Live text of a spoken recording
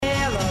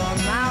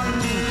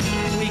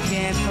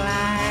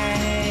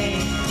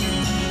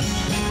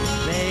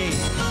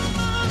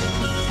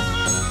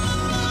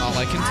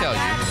can tell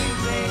you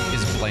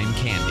is blame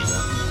Candy.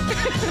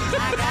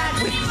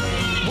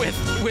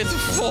 with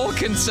full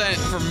consent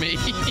from me.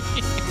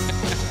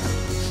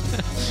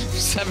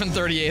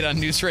 7:38 on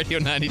News Radio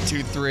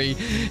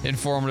 92.3,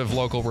 informative,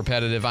 local,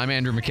 repetitive. I'm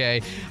Andrew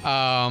McKay.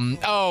 I'm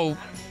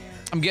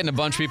getting a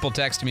bunch of people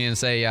text me and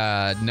say,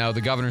 no,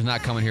 the governor's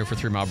not coming here for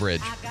 3 Mile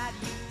Bridge.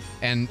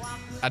 And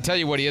I'll tell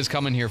you what he is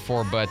coming here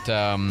for, but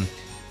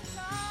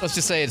let's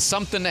just say it's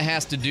something that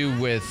has to do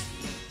with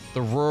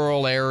the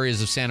rural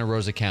areas of Santa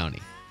Rosa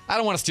County. I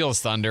don't want to steal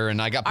his thunder,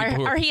 and I got people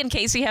who are he and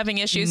Casey having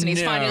issues, and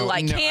he's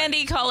finding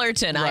Candy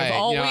Cullerton. Right, I've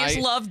always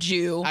loved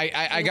you.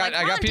 I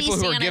got people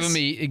who are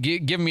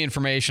giving me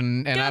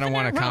information, and I don't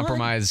want to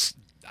compromise.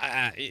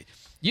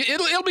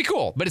 It'll be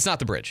cool, but it's not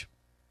the bridge.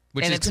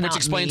 Which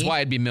explains why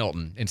it'd be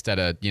Milton instead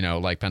of,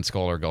 like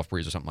Pensacola or Gulf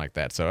Breeze or something like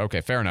that. So,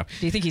 okay, fair enough.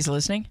 Do you think he's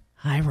listening?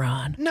 Hi,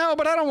 Ron. No,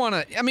 but I don't want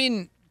to. I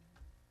mean,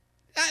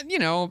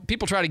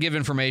 people try to give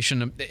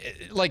information.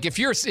 Like if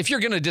you're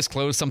going to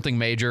disclose something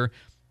major,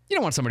 you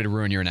don't want somebody to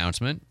ruin your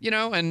announcement,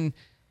 and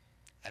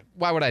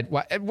why would I?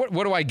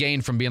 What do I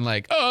gain from being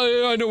like, oh,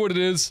 yeah, I know what it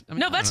is? I mean,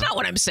 no, that's not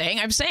what I'm saying.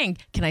 I'm saying,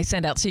 can I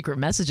send out secret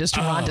messages to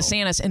Ron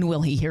DeSantis, and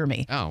will he hear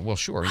me? Oh, well,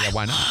 sure. Yeah,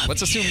 why not?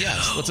 Let's assume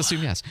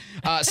yes.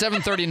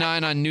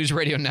 7:39 on News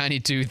Radio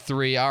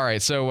 92.3. All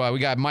right, so we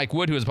got Mike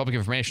Wood, who is a public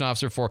information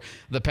officer for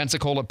the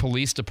Pensacola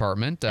Police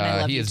Department.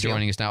 He is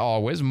joining us now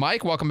always.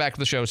 Mike, welcome back to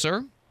the show,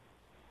 sir.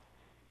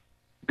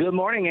 Good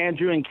morning,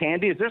 Andrew and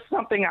Candy. Is there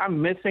something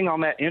I'm missing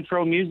on that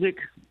intro music?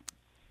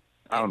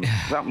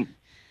 Something.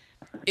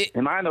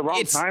 Am I in the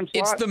wrong time slot?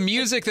 It's the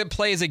music that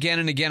plays again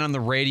and again on the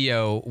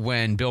radio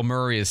when Bill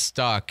Murray is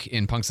stuck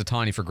in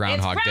Punxsutawney for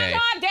Groundhog Day.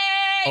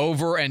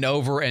 Over and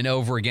over and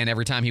over again.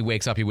 Every time he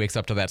wakes up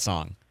to that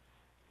song.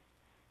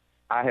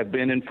 I have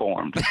been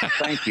informed.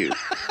 Thank you.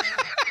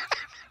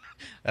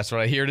 That's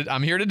what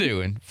I'm here to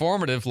do.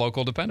 Informative,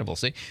 local, dependable.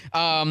 See?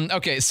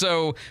 Okay,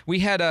 so we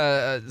had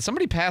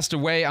somebody passed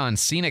away on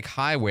Scenic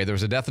Highway. There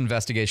was a death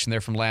investigation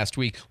there from last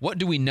week. What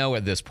do we know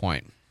at this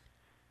point?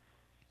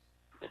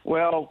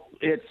 Well,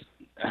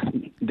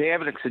 the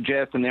evidence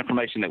suggests, and the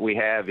information that we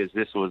have is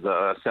this was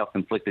a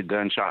self-inflicted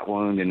gunshot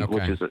wound,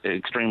 which is an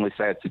extremely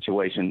sad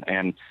situation.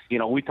 And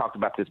we talked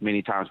about this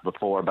many times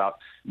before about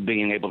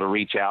being able to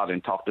reach out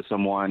and talk to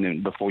someone,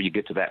 and before you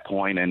get to that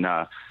point. And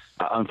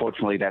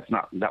unfortunately, that's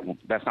not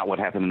what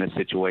happened in this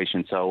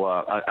situation.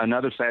 So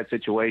another sad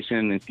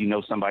situation. If you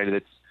know somebody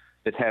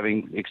that's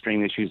having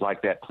extreme issues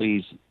like that,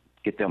 please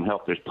get them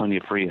help. There's plenty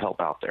of free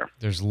help out there.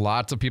 There's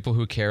lots of people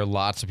who care,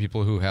 lots of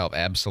people who help.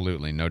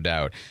 Absolutely, no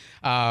doubt.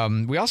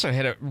 We also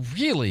had a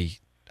really,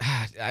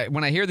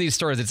 when I hear these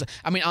stories,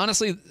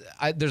 honestly,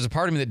 there's a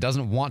part of me that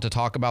doesn't want to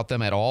talk about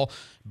them at all,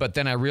 but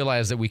then I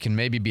realize that we can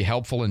maybe be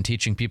helpful in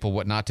teaching people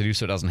what not to do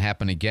so it doesn't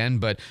happen again.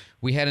 But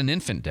we had an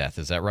infant death,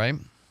 is that right?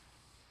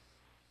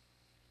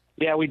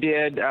 Yeah, we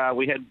did.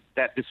 We had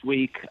that this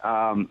week.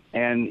 And,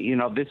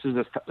 this is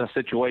a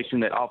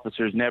situation that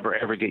officers never,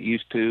 ever get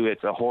used to.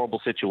 It's a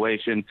horrible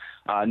situation.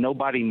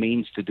 Nobody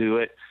means to do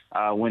it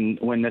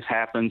when this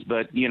happens.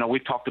 But,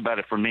 we've talked about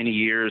it for many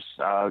years.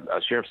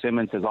 Sheriff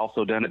Simmons has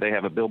also done it. They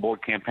have a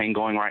billboard campaign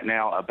going right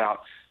now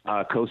about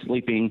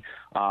co-sleeping,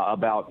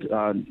 about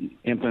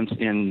infants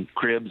in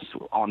cribs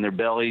on their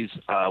bellies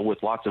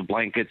with lots of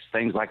blankets.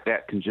 Things like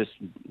that can just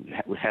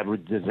have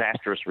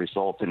disastrous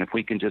results. And if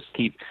we can just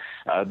keep,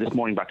 this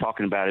morning by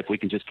talking about it, if we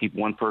can just keep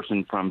one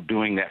person from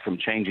doing that, from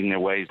changing their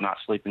ways, not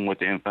sleeping with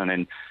the infant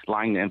and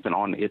lying the infant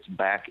on its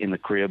back in the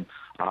crib,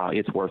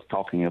 it's worth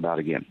talking about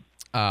again.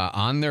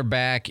 On their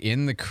back,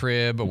 in the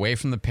crib, away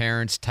from the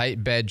parents,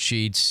 tight bed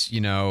sheets,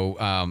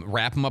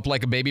 wrap them up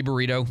like a baby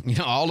burrito,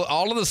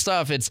 all of the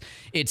stuff.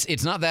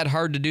 It's not that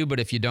hard to do, but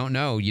if you don't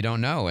know, you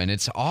don't know. And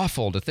it's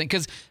awful to think,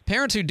 because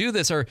parents who do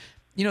this are,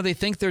 they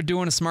think they're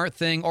doing a smart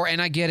thing,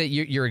 and I get it.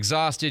 You're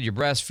exhausted, you're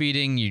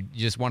breastfeeding, you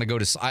just want to go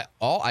to,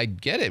 I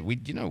get it.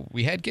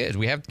 We had kids,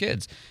 we have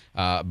kids.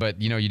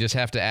 But you just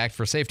have to act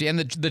for safety. And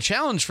the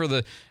challenge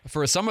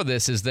for some of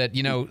this is that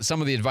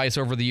some of the advice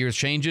over the years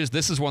changes.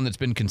 This is one that's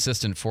been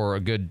consistent for a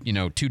good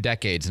 2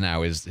 decades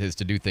now is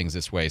to do things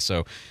this way.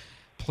 So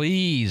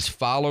please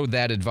follow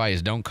that advice.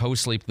 Don't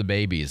co-sleep the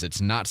babies. It's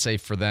not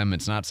safe for them.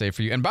 It's not safe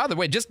for you. And by the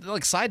way, just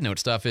like side note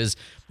stuff is,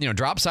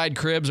 drop side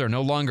cribs are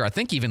no longer, I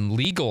think, even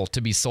legal to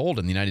be sold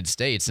in the United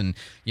States. And,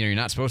 you're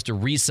not supposed to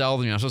resell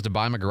them. You're not supposed to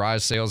buy them at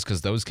garage sales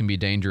because those can be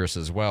dangerous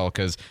as well,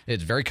 because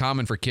it's very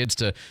common for kids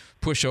to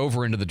push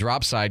over into the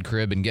drop side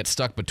crib and get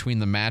stuck between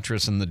the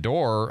mattress and the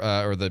door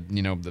or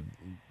the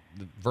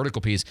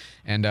vertical piece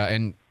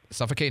and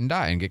suffocate and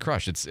die and get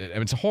crushed.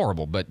 It's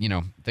horrible, but,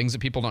 things that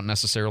people don't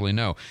necessarily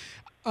know.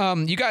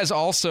 You guys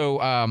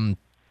also,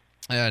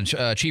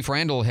 Chief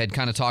Randall had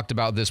kind of talked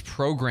about this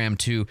program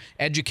to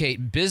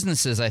educate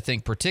businesses, I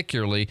think,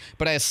 particularly,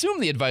 but I assume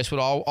the advice would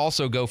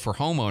also go for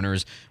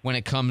homeowners when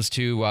it comes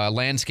to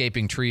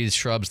landscaping, trees,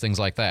 shrubs, things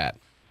like that.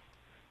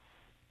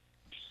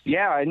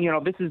 Yeah,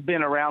 and this has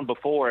been around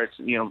before. It's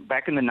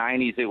back in the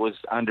 90s, it was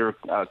under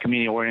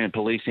community-oriented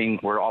policing,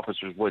 where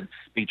officers would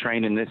be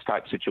trained in this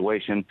type of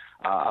situation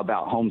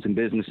about homes and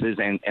businesses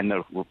and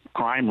the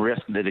crime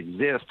risk that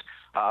exists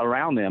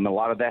around them. A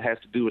lot of that has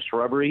to do with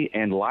shrubbery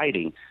and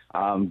lighting.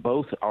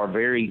 Both are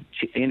very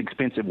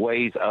inexpensive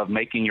ways of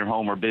making your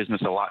home or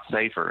business a lot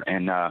safer.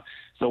 And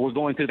so we're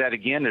going through that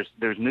again.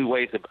 There's new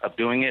ways of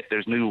doing it.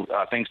 There's new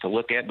things to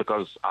look at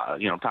because,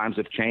 times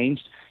have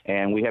changed.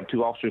 And we have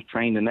 2 officers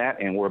trained in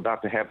that, and we're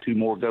about to have 2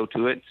 more go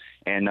to it.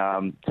 And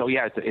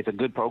it's a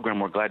good program.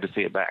 We're glad to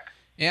see it back.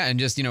 Yeah, and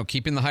just,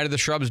 keeping the height of the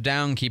shrubs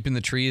down, keeping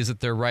the trees at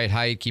their right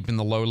height, keeping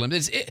the low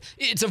limits.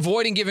 It's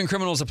avoiding giving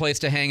criminals a place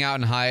to hang out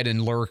and hide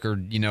and lurk or,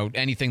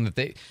 anything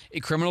that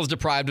criminals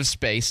deprived of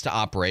space to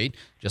operate,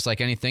 just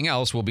like anything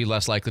else, will be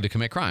less likely to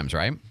commit crimes,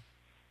 right?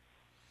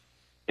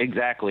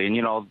 Exactly. And,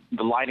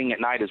 the lighting at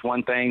night is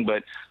one thing,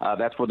 but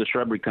that's where the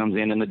shrubbery comes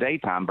in the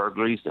daytime.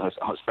 Burglaries,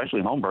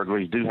 especially home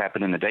burglaries, do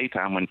happen in the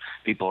daytime when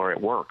people are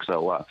at work.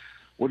 So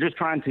we're just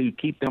trying to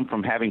keep them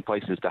from having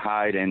places to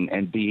hide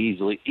and be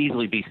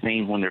easily be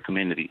seen when they're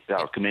committing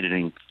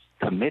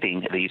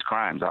these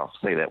crimes. I'll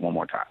say that one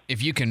more time.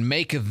 If you can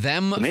make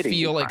them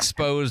feel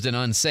exposed and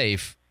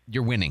unsafe,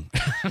 you're winning.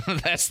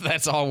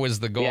 That's always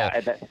the goal.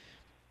 Yeah,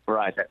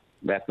 right.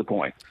 That's the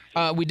point.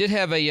 We did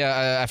have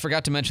I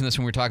forgot to mention this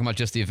when we were talking about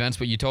just the events,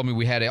 but you told me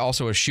we had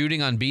also a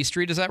shooting on B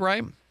Street. Is that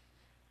right?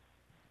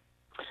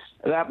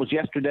 That was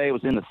yesterday. It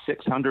was in the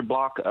 600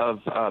 block of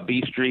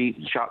B Street.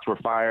 Shots were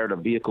fired. A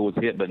vehicle was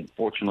hit, but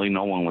fortunately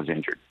no one was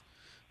injured.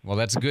 Well,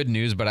 that's good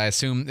news, but I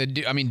assume,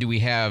 do we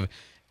have,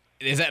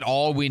 is that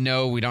all we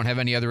know? We don't have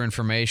any other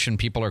information?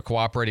 People are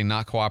cooperating,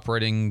 not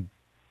cooperating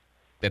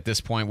at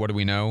this point? What do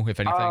we know, if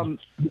anything?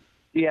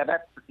 Yeah,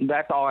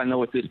 that's all I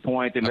know at this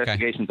point. The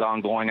investigation's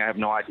ongoing. I have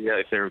no idea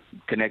if they're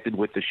connected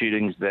with the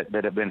shootings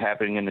that have been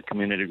happening in the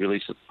community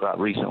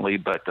recently.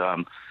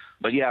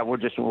 But yeah,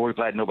 we're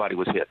glad nobody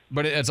was hit.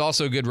 But it's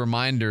also a good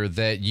reminder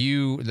that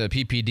you, the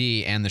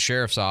PPD, and the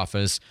sheriff's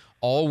office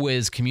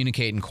always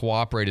communicate and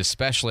cooperate,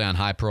 especially on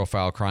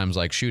high-profile crimes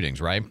like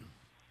shootings, right?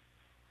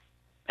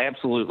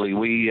 Absolutely.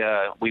 We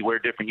wear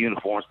different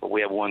uniforms, but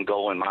we have one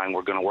goal in mind.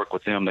 We're going to work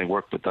with them. They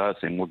work with us,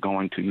 and we're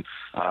going to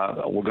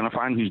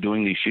find who's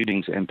doing these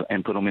shootings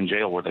and put them in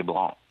jail where they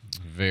belong.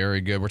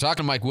 Very good. We're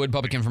talking to Mike Wood,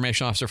 Public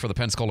Information Officer for the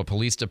Pensacola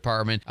Police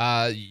Department.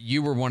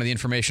 You were one of the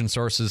information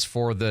sources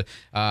for the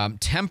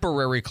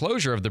temporary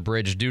closure of the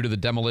bridge due to the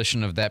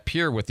demolition of that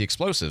pier with the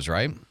explosives,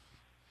 right?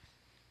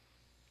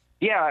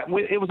 Yeah,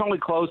 it was only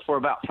closed for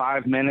about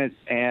 5 minutes,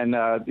 and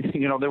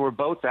there were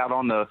boats out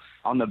on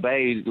the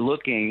bay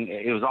looking.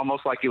 It was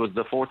almost like it was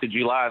the 4th of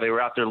July. They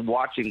were out there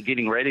watching,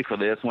 getting ready for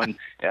this. When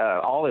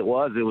all it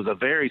was a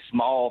very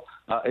small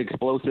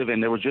explosive,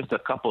 and there was just a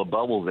couple of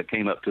bubbles that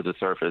came up to the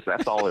surface.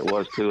 That's all it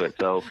was to it.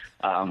 So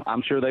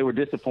I'm sure they were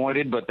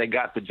disappointed, but they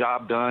got the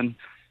job done.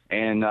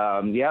 And,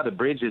 the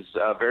bridge is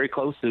very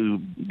close to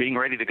being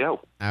ready to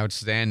go.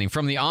 Outstanding.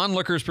 From the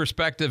onlooker's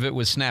perspective, it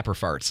was snapper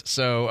farts.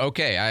 So,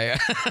 okay,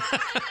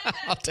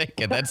 I'll take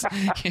it.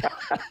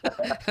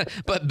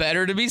 But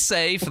better to be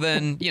safe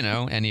than,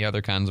 any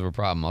other kinds of a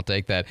problem. I'll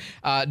take that.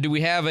 Do we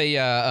have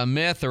a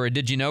myth or a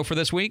did you know for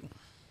this week?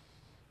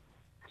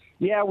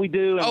 Yeah, we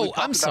do. And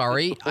I'm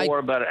sorry.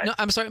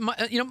 I'm sorry.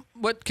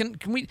 What can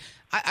we?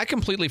 I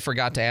completely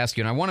forgot to ask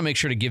you, and I want to make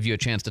sure to give you a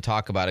chance to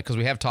talk about it because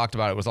we have talked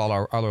about it with all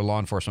our other law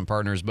enforcement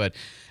partners. But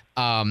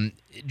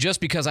just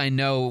because I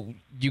know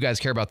you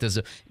guys care about this,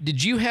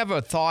 did you have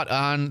a thought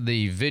on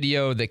the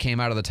video that came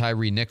out of the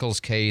Tyree Nichols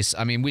case?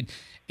 I mean,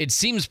 it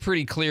seems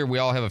pretty clear we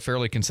all have a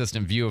fairly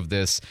consistent view of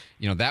this.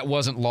 That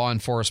wasn't law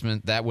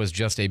enforcement. That was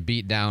just a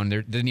beatdown.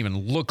 There didn't even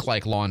look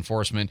like law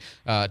enforcement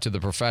to the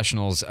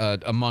professionals,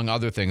 among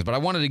other things. But I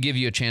wanted to give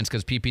you a chance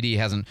because PPD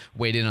hasn't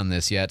weighed in on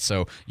this yet.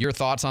 So your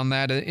thoughts on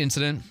that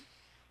incident?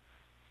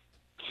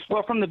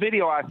 Well, from the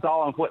video I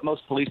saw, and what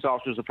most police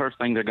officers, the first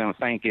thing they're going to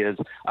think is,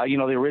 the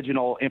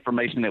original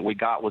information that we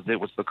got was it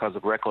was because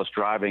of reckless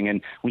driving.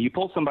 And when you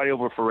pull somebody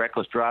over for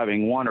reckless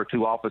driving, 1 or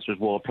 2 officers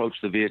will approach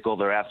the vehicle.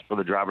 They're asked for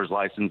the driver's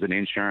license and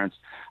insurance.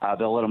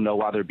 They'll let them know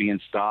why they're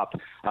being stopped.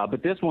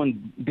 But this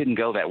one didn't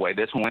go that way.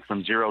 This one went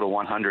from 0 to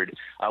 100,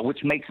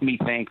 which makes me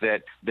think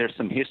that there's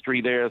some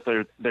history there.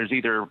 There's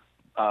either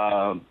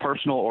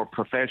personal or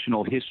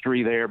professional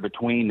history there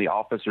between the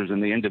officers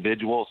and the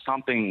individual.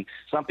 Something.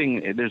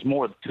 There's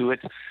more to it.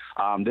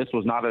 This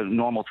was not a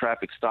normal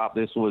traffic stop.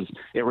 It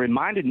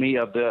reminded me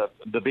of the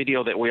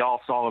video that we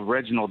all saw of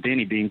Reginald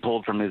Denny being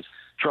pulled from his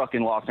truck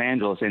in Los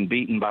Angeles and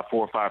beaten by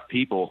 4 or 5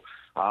 people.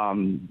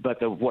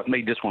 But what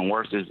made this one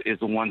worse is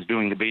the ones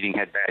doing the beating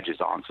had badges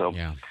on. So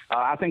yeah.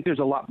 I think there's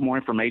a lot more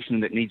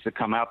information that needs to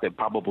come out that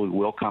probably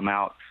will come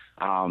out.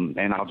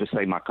 And I'll just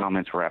say my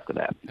comments for after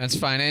that. That's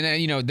fine.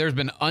 And, there's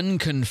been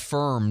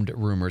unconfirmed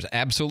rumors,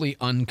 absolutely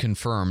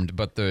unconfirmed,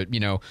 but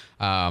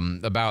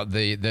about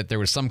that there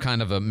was some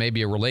kind of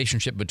maybe a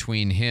relationship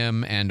between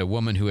him and a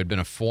woman who had been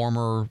a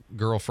former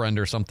girlfriend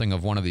or something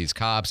of one of these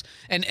cops.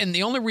 And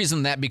the only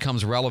reason that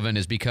becomes relevant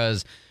is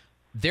because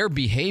their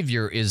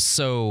behavior is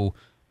so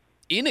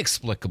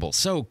inexplicable,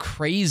 so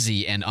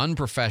crazy and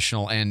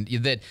unprofessional, and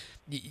that,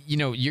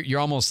 you're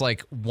almost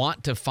like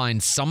want to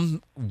find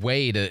some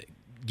way to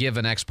give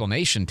an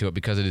explanation to it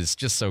because it is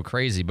just so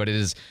crazy. But it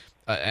is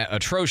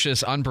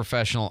atrocious,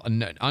 unprofessional,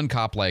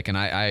 uncop-like, and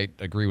I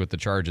agree with the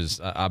charges,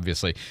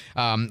 obviously.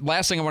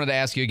 Last thing I wanted to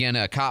ask you again,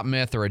 a cop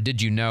myth or a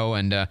did you know,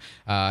 and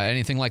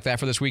anything like that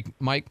for this week,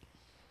 Mike?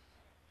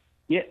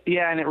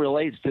 Yeah, and it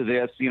relates to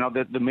this. You know,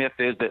 the myth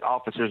is that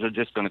officers are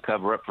just going to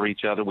cover up for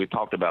each other. We've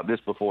talked about this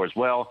before as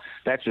well.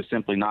 That's just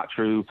simply not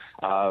true.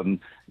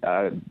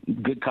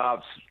 Good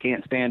cops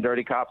can't stand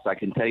dirty cops. I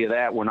can tell you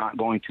that. We're not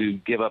going to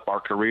give up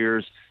our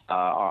careers,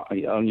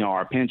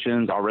 our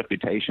pensions, our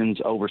reputations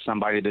over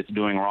somebody that's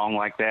doing wrong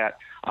like that.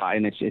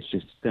 And it's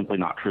just simply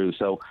not true.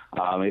 So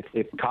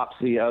if cops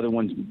see other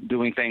ones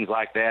doing things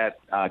like that,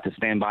 to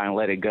stand by and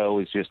let it go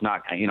is just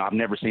not, I've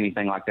never seen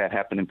anything like that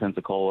happen in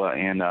Pensacola.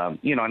 And,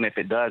 and if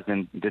it does,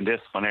 then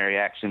disciplinary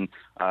action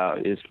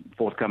is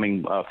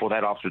forthcoming for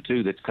that officer,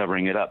 too, that's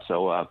covering it up.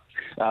 So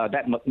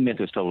that myth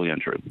is totally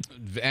untrue.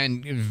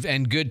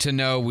 And good to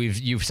know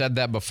you've said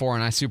that before,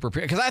 and I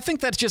because I think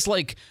that's just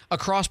like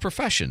across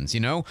professions.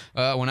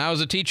 When I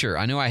was a teacher,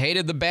 I knew I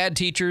hated the bad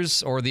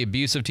teachers or the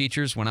abusive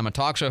teachers. When I'm a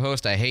talk show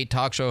host, I hate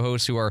talk show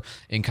hosts who are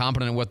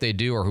incompetent at what they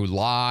do or who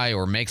lie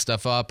or make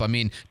stuff up. I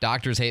mean,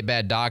 doctors hate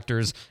bad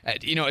doctors.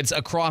 It's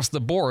across the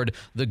board.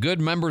 The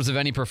good members of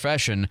any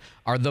profession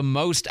are the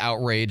most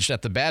outraged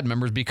at the bad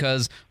members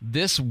because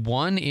this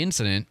one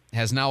incident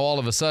has now all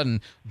of a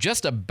sudden,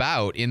 just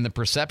about in the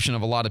perception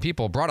of a lot of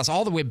people, brought us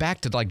all the way back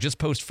to like just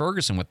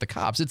post-Ferguson with the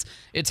cops.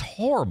 It's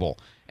horrible.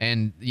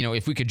 And,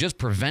 if we could just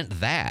prevent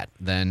that,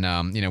 then,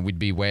 we'd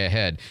be way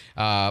ahead.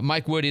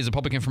 Mike Wood is a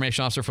public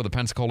information officer for the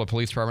Pensacola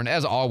Police Department.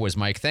 As always,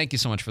 Mike, thank you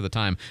so much for the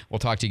time. We'll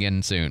talk to you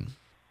again soon.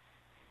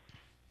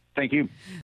 Thank you.